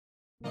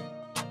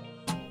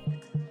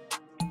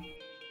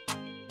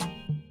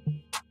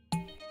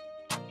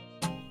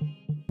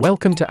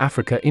Welcome to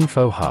Africa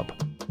Info Hub.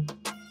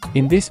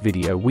 In this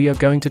video we are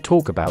going to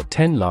talk about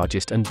 10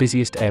 largest and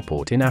busiest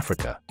airport in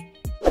Africa.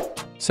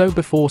 So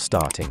before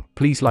starting,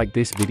 please like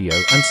this video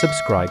and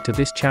subscribe to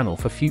this channel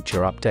for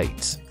future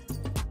updates.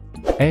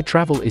 Air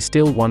travel is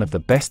still one of the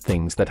best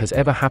things that has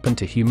ever happened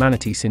to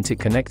humanity since it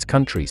connects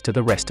countries to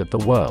the rest of the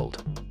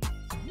world.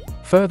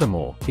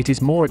 Furthermore, it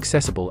is more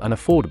accessible and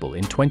affordable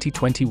in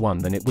 2021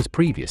 than it was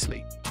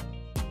previously.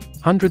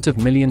 Hundreds of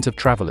millions of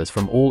travelers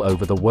from all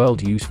over the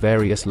world use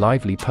various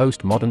lively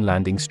post-modern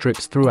landing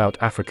strips throughout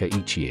Africa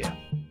each year.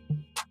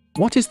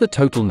 What is the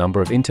total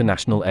number of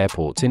international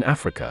airports in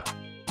Africa?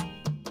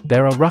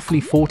 There are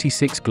roughly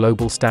 46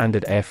 global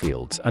standard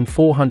airfields and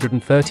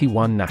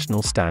 431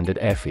 national standard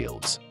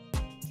airfields.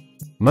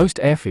 Most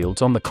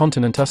airfields on the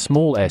continent are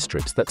small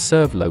airstrips that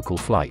serve local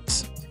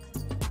flights.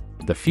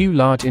 The few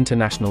large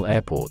international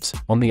airports,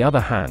 on the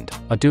other hand,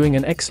 are doing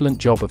an excellent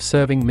job of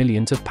serving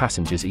millions of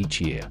passengers each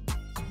year.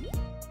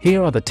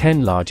 Here are the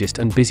 10 largest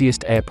and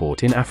busiest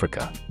airport in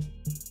Africa.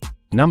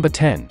 Number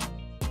 10.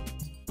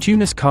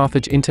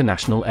 Tunis-Carthage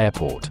International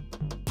Airport.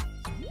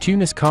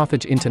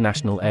 Tunis-Carthage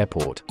International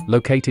Airport,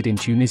 located in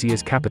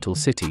Tunisia's capital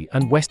city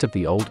and west of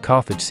the old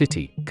Carthage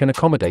city, can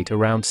accommodate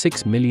around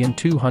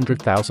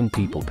 6,200,000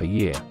 people per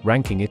year,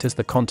 ranking it as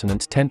the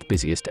continent's 10th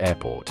busiest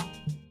airport.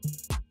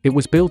 It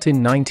was built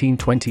in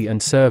 1920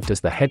 and served as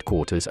the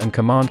headquarters and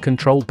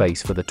command-control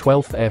base for the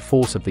 12th Air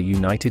Force of the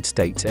United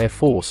States Air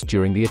Force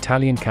during the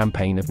Italian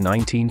campaign of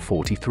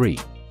 1943.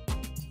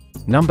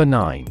 Number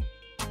 9.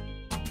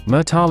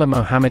 Murtala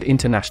Mohammed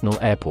International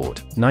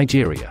Airport,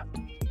 Nigeria.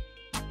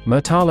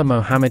 Murtala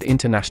Mohammed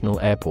International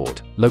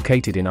Airport,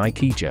 located in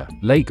Ikeja,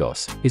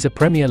 Lagos, is a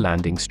premier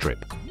landing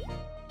strip.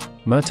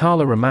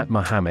 Murtala Ramat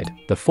Mohammed,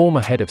 the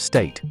former head of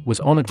state, was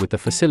honored with the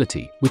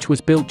facility, which was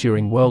built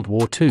during World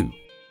War II.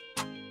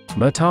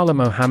 Murtala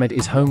Mohammed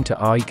is home to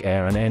AIG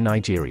Air and Air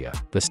Nigeria,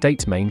 the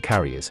state's main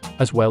carriers,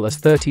 as well as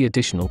 30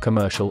 additional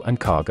commercial and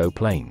cargo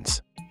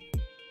planes.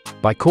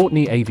 By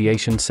Courtney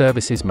Aviation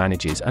Services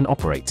manages and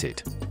operates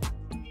it.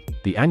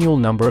 The annual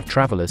number of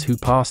travelers who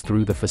pass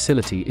through the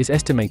facility is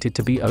estimated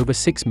to be over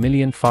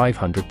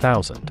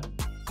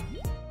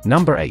 6,500,000.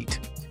 Number 8.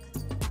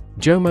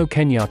 Jomo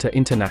Kenyatta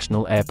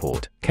International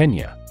Airport,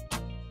 Kenya.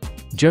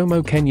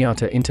 Jomo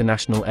Kenyatta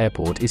International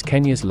Airport is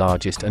Kenya's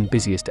largest and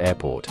busiest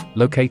airport,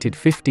 located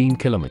 15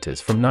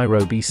 kilometers from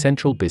Nairobi's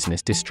central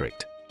business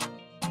district.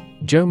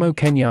 Jomo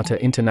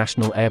Kenyatta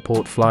International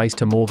Airport flies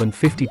to more than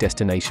 50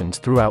 destinations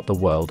throughout the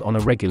world on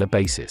a regular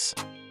basis.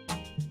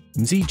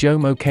 Mzee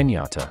Jomo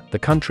Kenyatta, the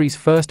country's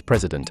first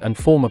president and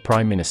former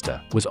prime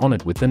minister, was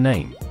honored with the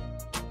name.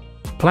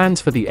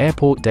 Plans for the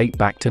airport date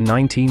back to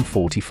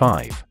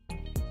 1945.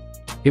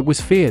 It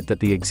was feared that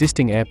the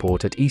existing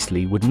airport at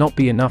Eastleigh would not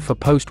be enough for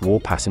post-war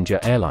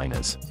passenger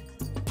airliners.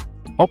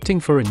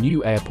 Opting for a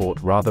new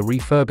airport rather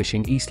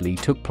refurbishing Eastleigh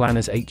took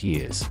planners 8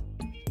 years.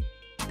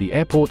 The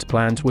airport's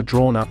plans were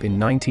drawn up in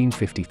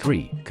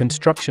 1953,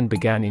 construction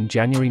began in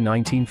January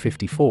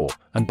 1954,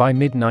 and by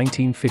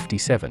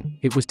mid-1957,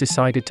 it was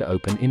decided to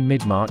open in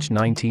mid-March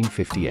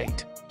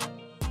 1958.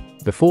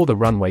 Before the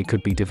runway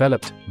could be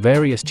developed,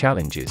 various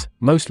challenges,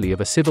 mostly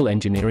of a civil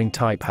engineering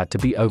type, had to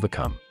be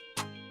overcome.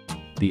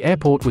 The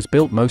airport was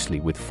built mostly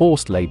with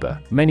forced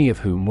labor, many of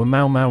whom were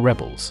Mau Mau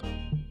rebels.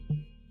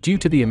 Due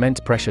to the immense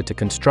pressure to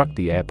construct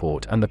the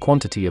airport and the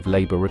quantity of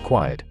labor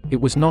required, it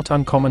was not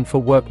uncommon for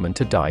workmen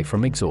to die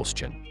from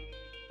exhaustion.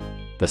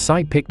 The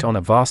site, picked on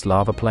a vast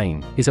lava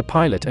plain, is a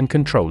pilot and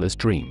controller's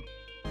dream.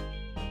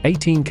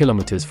 18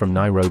 kilometers from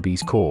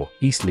Nairobi's core,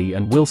 Eastleigh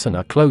and Wilson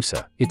are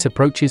closer. Its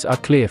approaches are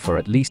clear for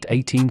at least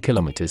 18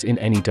 kilometers in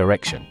any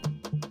direction.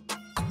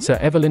 Sir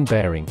Evelyn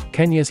Baring,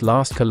 Kenya's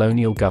last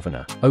colonial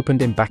governor, opened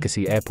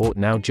Embakasi Airport,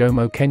 now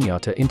Jomo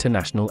Kenyatta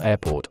International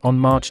Airport, on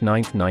March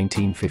 9,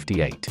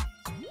 1958.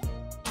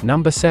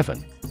 Number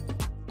 7.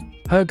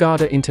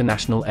 Hurghada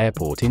International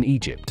Airport in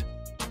Egypt.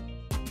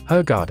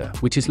 Hurghada,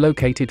 which is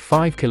located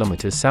 5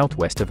 kilometers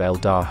southwest of El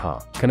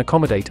Daha, can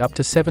accommodate up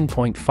to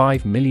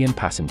 7.5 million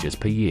passengers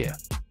per year.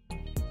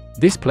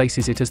 This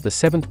places it as the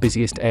 7th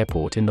busiest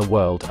airport in the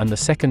world and the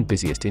 2nd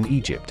busiest in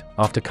Egypt,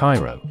 after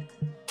Cairo.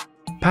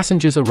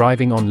 Passengers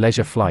arriving on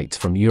leisure flights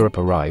from Europe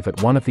arrive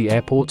at one of the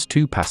airport's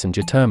 2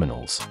 passenger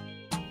terminals.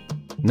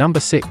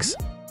 Number 6.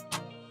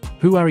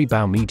 Houari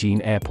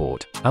Boumediene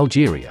Airport,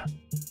 Algeria.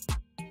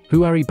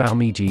 Houari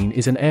Boumediene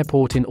is an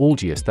airport in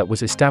Algiers that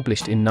was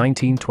established in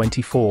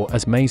 1924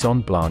 as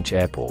Maison Blanche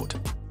Airport.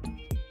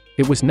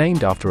 It was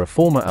named after a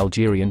former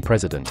Algerian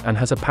president and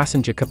has a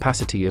passenger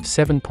capacity of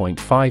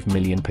 7.5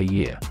 million per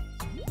year.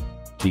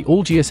 The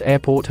Algiers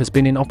airport has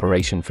been in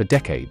operation for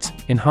decades,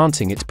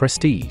 enhancing its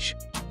prestige.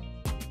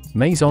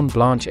 Maison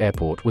Blanche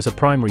Airport was a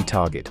primary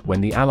target when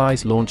the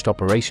Allies launched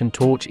Operation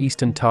Torch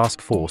Eastern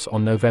Task Force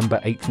on November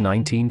 8,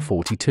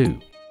 1942.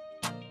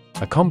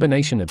 A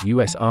combination of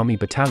US Army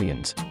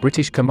battalions,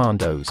 British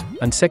commandos,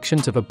 and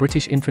sections of a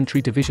British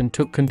infantry division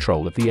took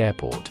control of the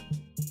airport.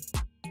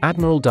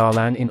 Admiral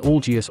Darlan in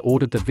Algiers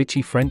ordered the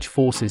Vichy French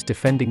forces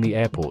defending the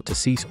airport to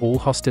cease all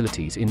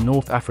hostilities in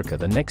North Africa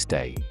the next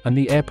day, and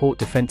the airport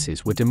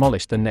defences were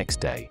demolished the next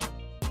day.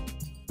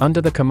 Under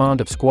the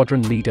command of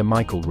Squadron Leader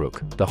Michael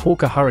Rook, the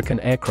Hawker Hurricane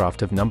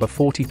aircraft of No.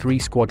 43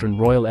 Squadron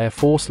Royal Air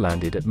Force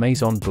landed at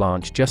Maison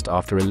Blanche just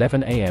after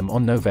 11 a.m.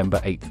 on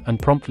November 8 and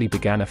promptly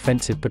began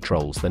offensive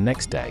patrols the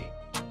next day.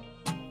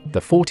 The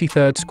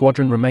 43rd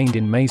Squadron remained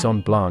in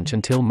Maison Blanche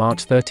until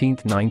March 13,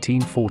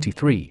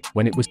 1943,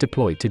 when it was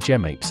deployed to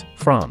Gemapes,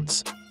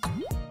 France.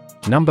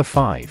 Number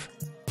 5.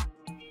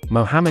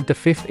 Mohammed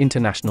V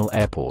International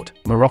Airport,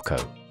 Morocco.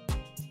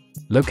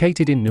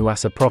 Located in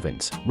Nouassa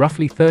Province,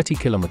 roughly 30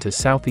 kilometers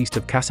southeast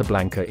of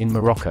Casablanca in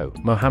Morocco,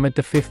 Mohammed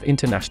V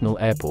International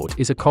Airport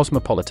is a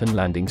cosmopolitan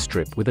landing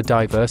strip with a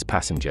diverse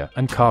passenger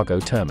and cargo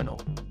terminal.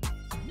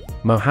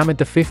 Mohammed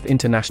V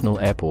International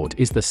Airport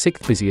is the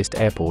 6th busiest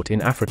airport in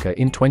Africa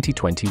in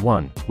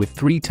 2021, with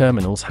 3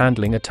 terminals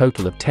handling a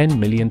total of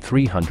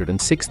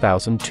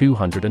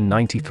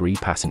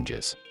 10,306,293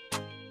 passengers.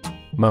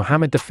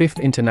 Mohammed V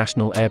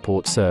International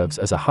Airport serves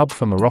as a hub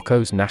for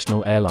Morocco's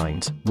national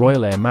airlines,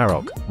 Royal Air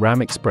Maroc,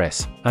 Ram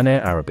Express, and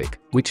Air Arabic,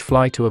 which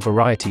fly to a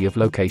variety of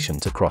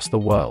locations across the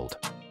world.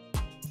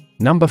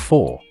 Number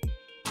 4.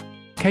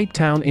 Cape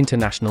Town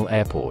International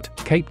Airport,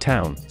 Cape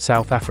Town,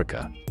 South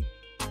Africa.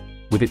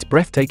 With its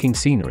breathtaking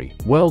scenery,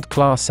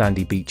 world-class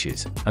sandy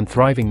beaches, and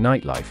thriving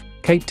nightlife,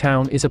 Cape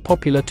Town is a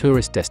popular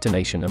tourist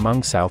destination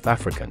among South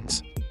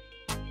Africans.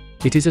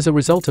 It is as a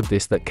result of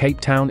this that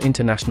Cape Town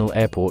International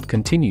Airport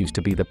continues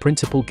to be the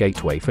principal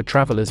gateway for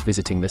travelers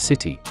visiting the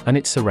city and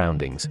its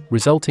surroundings,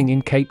 resulting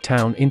in Cape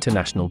Town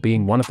International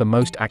being one of the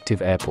most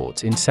active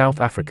airports in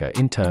South Africa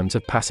in terms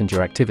of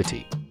passenger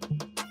activity.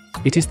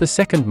 It is the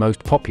second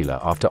most popular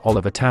after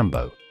Oliver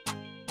Tambo.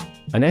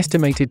 An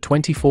estimated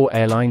 24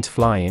 airlines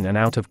fly in and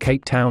out of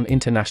Cape Town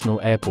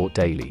International Airport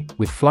daily,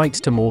 with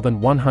flights to more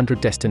than 100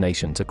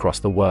 destinations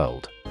across the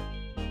world.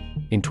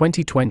 In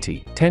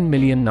 2020,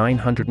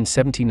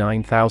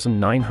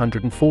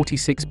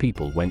 10,979,946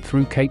 people went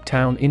through Cape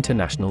Town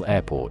International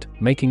Airport,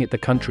 making it the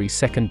country's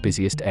second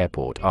busiest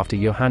airport after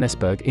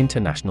Johannesburg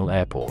International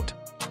Airport.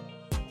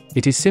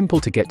 It is simple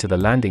to get to the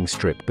landing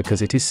strip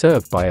because it is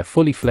served by a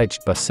fully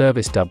fledged bus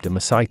service dubbed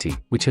Masiti,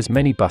 which has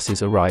many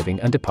buses arriving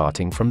and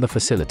departing from the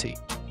facility.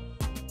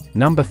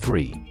 Number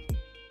 3.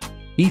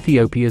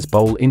 Ethiopia's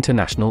Bole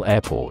International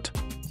Airport.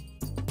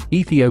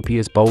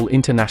 Ethiopia's Bole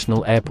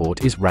International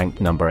Airport is ranked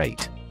number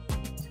 8.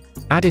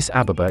 Addis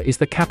Ababa is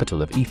the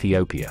capital of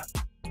Ethiopia.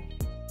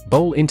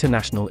 Bole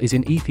International is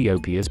in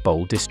Ethiopia's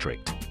Bole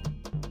district.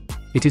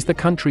 It is the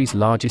country's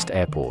largest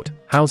airport,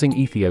 housing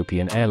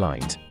Ethiopian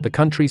Airlines, the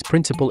country's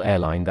principal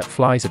airline that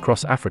flies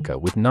across Africa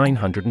with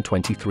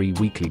 923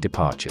 weekly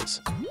departures.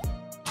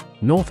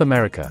 North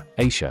America,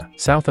 Asia,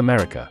 South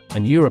America,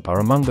 and Europe are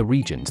among the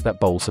regions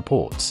that Bole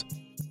supports.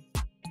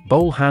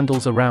 Bole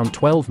handles around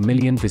 12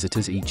 million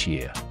visitors each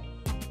year.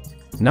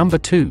 Number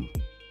 2.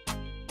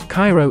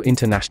 Cairo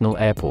International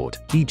Airport,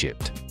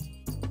 Egypt.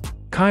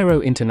 Cairo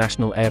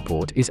International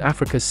Airport is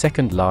Africa's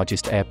second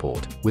largest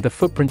airport, with a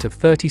footprint of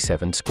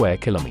 37 square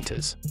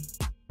kilometers.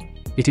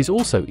 It is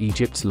also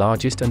Egypt's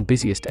largest and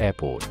busiest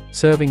airport,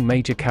 serving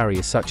major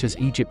carriers such as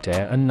Egypt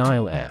Air and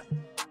Nile Air.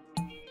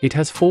 It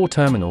has 4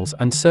 terminals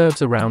and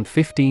serves around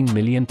 15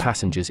 million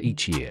passengers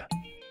each year.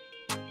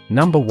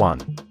 Number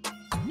 1.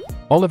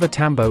 Oliver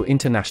Tambo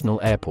International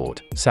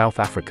Airport, South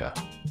Africa.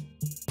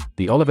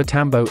 The Oliver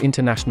Tambo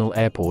International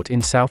Airport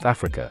in South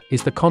Africa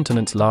is the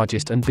continent's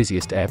largest and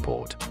busiest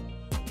airport.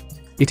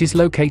 It is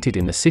located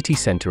in the city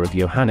center of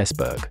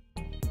Johannesburg.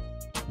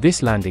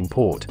 This landing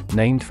port,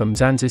 named for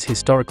Mzansi's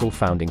historical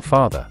founding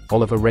father,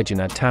 Oliver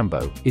Reginald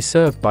Tambo, is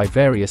served by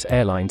various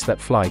airlines that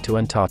fly to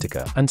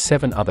Antarctica and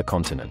 7 other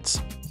continents.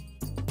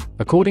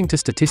 According to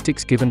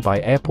statistics given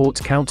by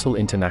Airports Council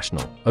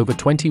International, over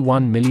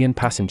 21 million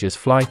passengers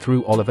fly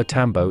through Oliver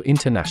Tambo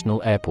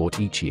International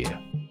Airport each year.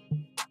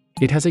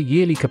 It has a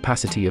yearly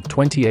capacity of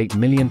 28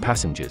 million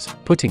passengers,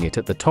 putting it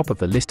at the top of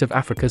the list of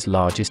Africa's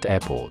largest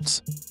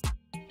airports.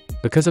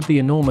 Because of the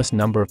enormous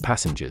number of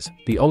passengers,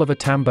 the Oliver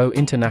Tambo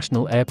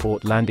International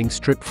Airport landing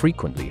strip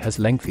frequently has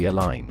lengthier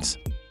lines.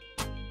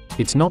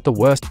 It's not the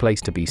worst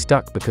place to be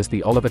stuck because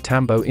the Oliver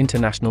Tambo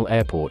International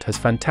Airport has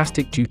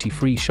fantastic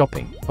duty-free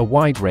shopping, a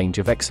wide range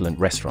of excellent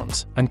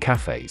restaurants, and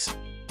cafes.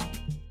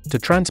 To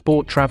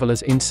transport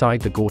travelers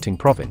inside the Gauteng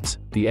province,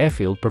 the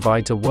airfield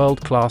provides a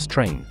world-class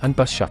train and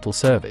bus shuttle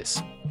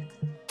service.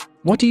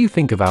 What do you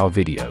think of our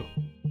video?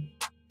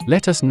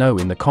 Let us know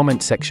in the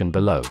comment section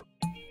below.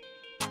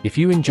 If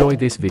you enjoy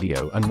this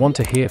video and want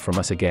to hear from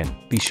us again,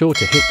 be sure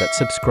to hit that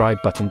subscribe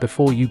button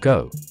before you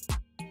go.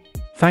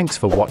 Thanks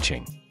for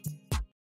watching.